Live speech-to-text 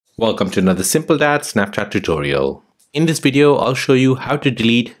Welcome to another Simple Dad Snapchat tutorial. In this video, I'll show you how to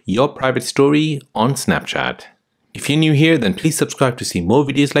delete your private story on Snapchat. If you're new here, then please subscribe to see more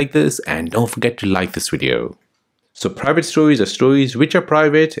videos like this and don't forget to like this video. So private stories are stories which are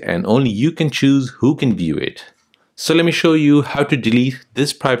private and only you can choose who can view it. So let me show you how to delete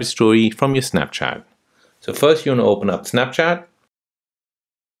this private story from your Snapchat. So first you want to open up Snapchat.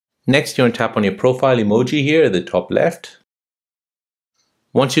 Next you want to tap on your profile emoji here at the top left.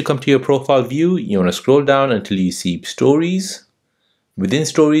 Once you come to your profile view, you want to scroll down until you see stories. Within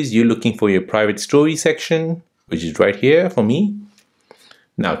stories, you're looking for your private story section, which is right here for me.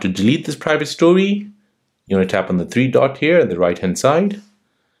 Now to delete this private story, you want to tap on the three dot here at the right hand side.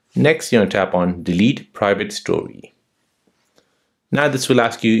 Next, you want to tap on delete private story. Now this will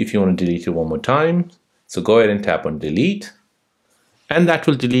ask you if you want to delete it one more time. So go ahead and tap on delete. And that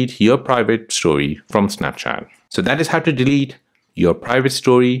will delete your private story from Snapchat. So that is how to delete your private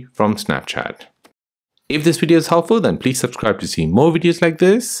story from Snapchat. If this video is helpful, then please subscribe to see more videos like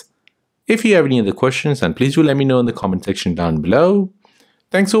this. If you have any other questions, then please do let me know in the comment section down below.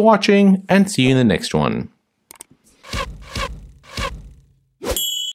 Thanks for watching and see you in the next one.